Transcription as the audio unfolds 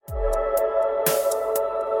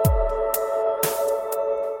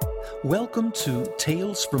Welcome to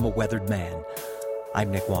Tales from a Weathered Man. I'm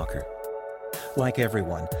Nick Walker. Like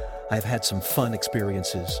everyone, I've had some fun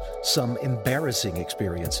experiences, some embarrassing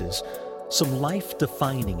experiences, some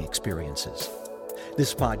life-defining experiences.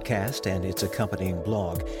 This podcast and its accompanying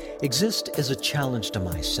blog exist as a challenge to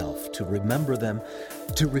myself to remember them,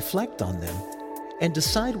 to reflect on them, and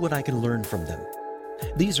decide what I can learn from them.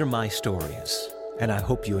 These are my stories, and I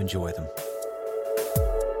hope you enjoy them.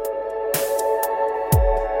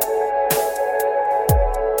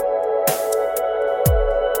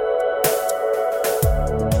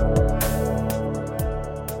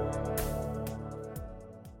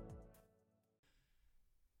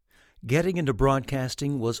 Getting into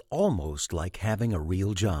broadcasting was almost like having a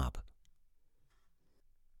real job.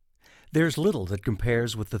 There's little that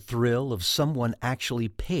compares with the thrill of someone actually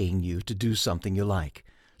paying you to do something you like,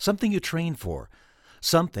 something you train for,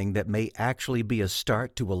 something that may actually be a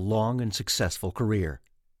start to a long and successful career.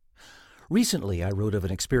 Recently, I wrote of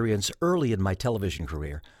an experience early in my television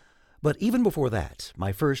career, but even before that,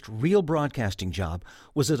 my first real broadcasting job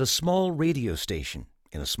was at a small radio station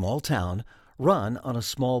in a small town run on a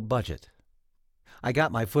small budget. I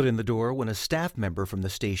got my foot in the door when a staff member from the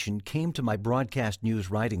station came to my broadcast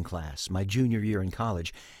news writing class my junior year in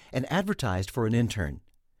college and advertised for an intern.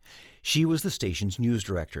 She was the station's news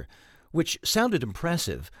director, which sounded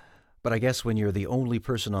impressive, but I guess when you're the only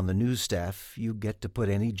person on the news staff, you get to put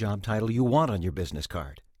any job title you want on your business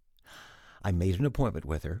card. I made an appointment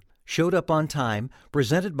with her, showed up on time,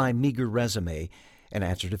 presented my meager resume, and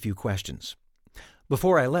answered a few questions.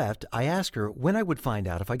 Before I left, I asked her when I would find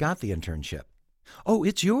out if I got the internship. "Oh,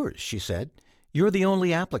 it's yours," she said. "You're the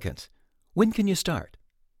only applicant. When can you start?"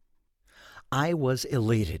 I was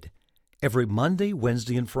elated. Every Monday,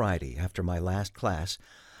 Wednesday, and Friday after my last class,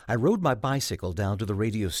 I rode my bicycle down to the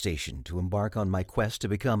radio station to embark on my quest to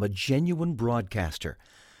become a genuine broadcaster.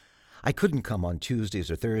 I couldn't come on Tuesdays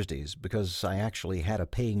or Thursdays because I actually had a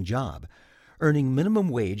paying job, earning minimum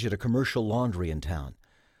wage at a commercial laundry in town.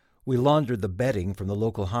 We laundered the bedding from the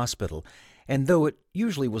local hospital, and though it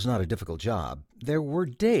usually was not a difficult job, there were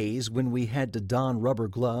days when we had to don rubber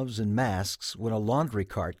gloves and masks when a laundry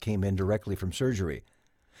cart came in directly from surgery.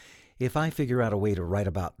 If I figure out a way to write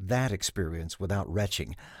about that experience without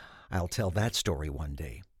retching, I'll tell that story one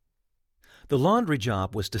day. The laundry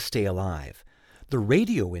job was to stay alive. The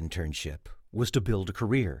radio internship was to build a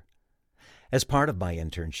career. As part of my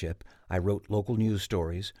internship, I wrote local news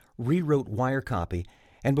stories, rewrote wire copy,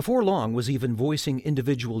 and before long was even voicing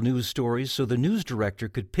individual news stories so the news director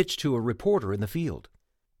could pitch to a reporter in the field.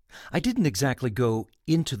 I didn't exactly go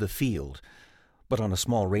into the field, but on a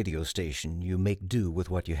small radio station you make do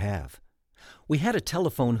with what you have. We had a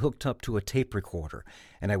telephone hooked up to a tape recorder,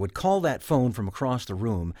 and I would call that phone from across the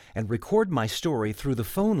room and record my story through the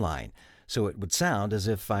phone line so it would sound as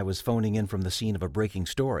if I was phoning in from the scene of a breaking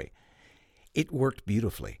story. It worked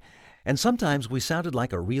beautifully, and sometimes we sounded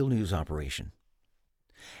like a real news operation.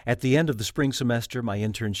 At the end of the spring semester, my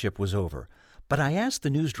internship was over, but I asked the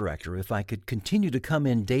news director if I could continue to come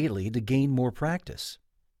in daily to gain more practice.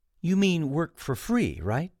 "You mean work for free,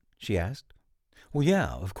 right?" she asked. "Well,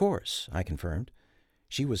 yeah, of course," I confirmed.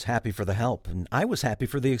 She was happy for the help, and I was happy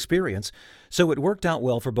for the experience, so it worked out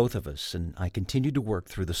well for both of us, and I continued to work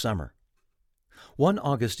through the summer. One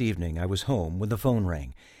August evening, I was home when the phone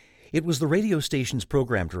rang. It was the radio station's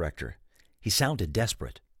program director. He sounded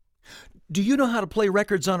desperate. "Do you know how to play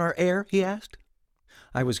records on our air?" he asked.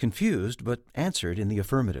 I was confused, but answered in the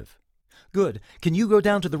affirmative. "Good. Can you go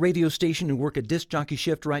down to the radio station and work a disc jockey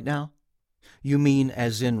shift right now?" "You mean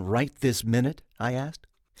as in right this minute?" I asked.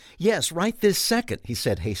 "Yes, right this second," he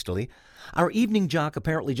said hastily. "Our evening jock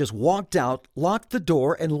apparently just walked out, locked the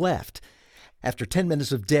door, and left. After 10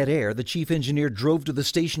 minutes of dead air, the chief engineer drove to the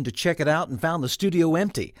station to check it out and found the studio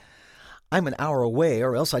empty. I'm an hour away,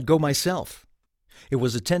 or else I'd go myself." It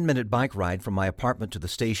was a 10-minute bike ride from my apartment to the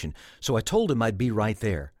station, so I told him I'd be right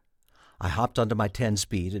there. I hopped onto my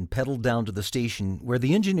 10-speed and pedaled down to the station where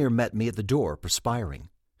the engineer met me at the door, perspiring.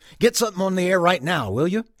 "Get something on the air right now, will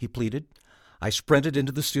you?" he pleaded. I sprinted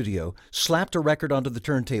into the studio, slapped a record onto the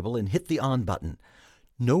turntable, and hit the on button.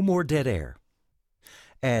 No more dead air.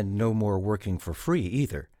 And no more working for free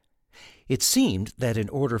either. It seemed that in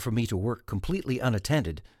order for me to work completely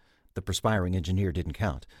unattended, the perspiring engineer didn't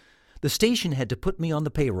count, the station had to put me on the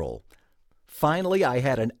payroll. Finally, I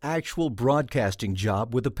had an actual broadcasting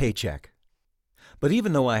job with a paycheck. But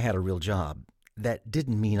even though I had a real job, that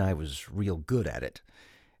didn't mean I was real good at it.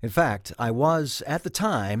 In fact, I was, at the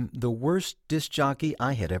time, the worst disc jockey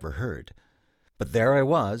I had ever heard. But there I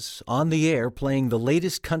was, on the air, playing the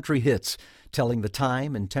latest country hits, telling the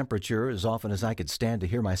time and temperature as often as I could stand to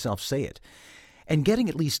hear myself say it. and getting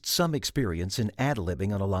at least some experience in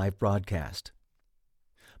ad-libbing on a live broadcast.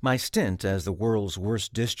 My stint as the world's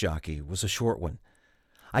worst disc jockey was a short one.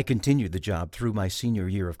 I continued the job through my senior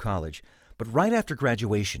year of college, but right after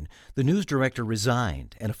graduation, the news director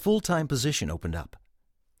resigned and a full-time position opened up.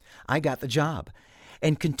 I got the job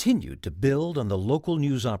and continued to build on the local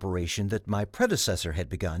news operation that my predecessor had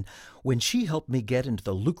begun when she helped me get into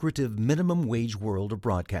the lucrative minimum wage world of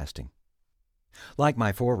broadcasting. Like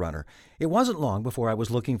my forerunner, it wasn't long before I was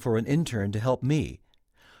looking for an intern to help me.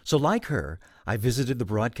 So like her, I visited the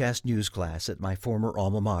broadcast news class at my former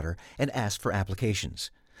alma mater and asked for applications.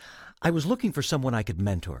 I was looking for someone I could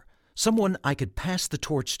mentor, someone I could pass the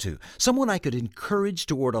torch to, someone I could encourage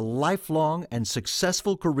toward a lifelong and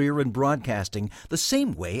successful career in broadcasting the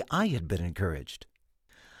same way I had been encouraged.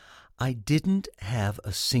 I didn't have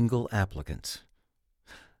a single applicant.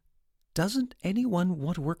 Doesn't anyone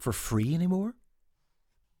want to work for free anymore?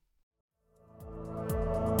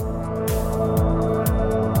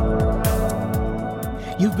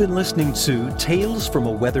 You've been listening to Tales from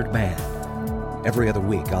a Weathered Man. Every other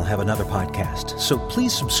week I'll have another podcast, so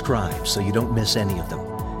please subscribe so you don't miss any of them.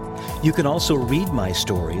 You can also read my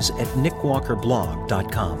stories at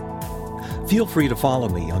nickwalkerblog.com. Feel free to follow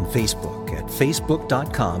me on Facebook at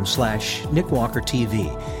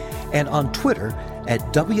facebook.com/NickWalkerTV and on Twitter at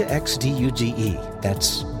WXDUDE,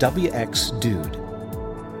 that's WXDude.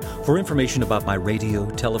 For information about my radio,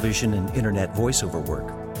 television, and internet voiceover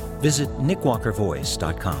work, visit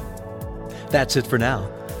nickwalkervoice.com. That's it for now.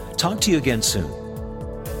 Talk to you again soon.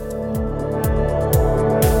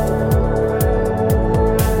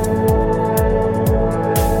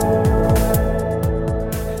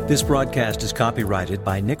 This broadcast is copyrighted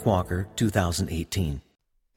by Nick Walker, 2018.